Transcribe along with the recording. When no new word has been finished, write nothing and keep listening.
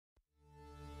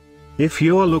If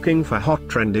you're looking for hot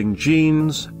trending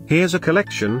jeans, here's a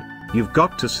collection you've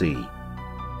got to see.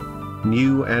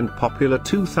 New and popular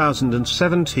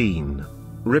 2017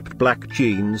 Ripped Black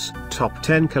Jeans Top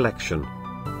 10 Collection.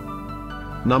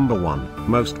 Number 1,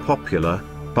 Most Popular,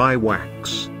 by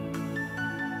Wax.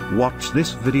 Watch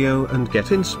this video and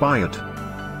get inspired.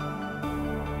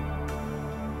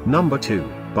 Number 2,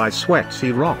 by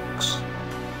SweatyRocks.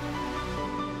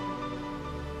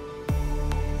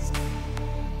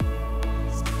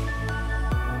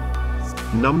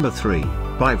 Number 3,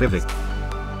 by Vicvik.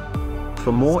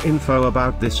 For more info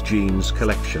about this jeans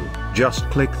collection, just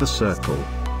click the circle.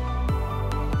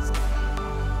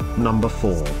 Number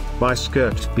 4, by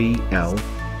Skirt BL.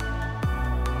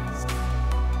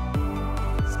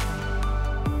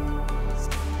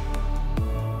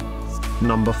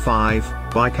 Number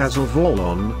 5, by Qazel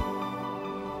Vorrlon.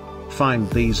 Find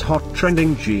these hot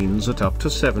trending jeans at up to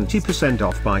 70%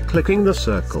 off by clicking the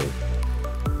circle.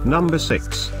 Number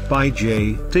 6, by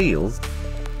Denim.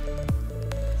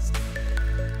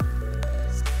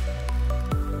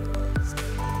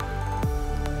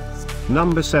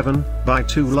 Number 7, by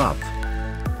To Love.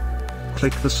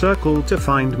 Click the circle to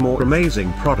find more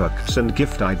amazing products and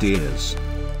gift ideas.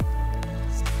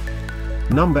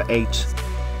 Number 8.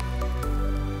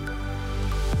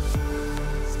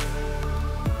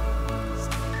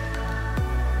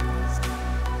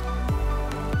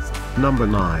 Number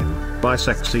 9, by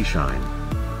Sexy Shine.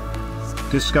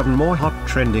 Discover more hot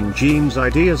trending jeans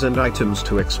ideas and items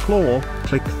to explore,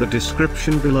 click the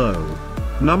description below.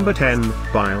 Number 10,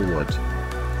 by Wood.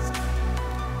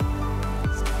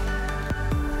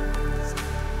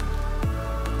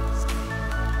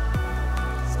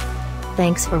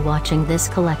 Thanks for watching this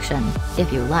collection.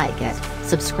 If you like it,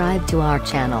 subscribe to our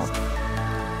channel.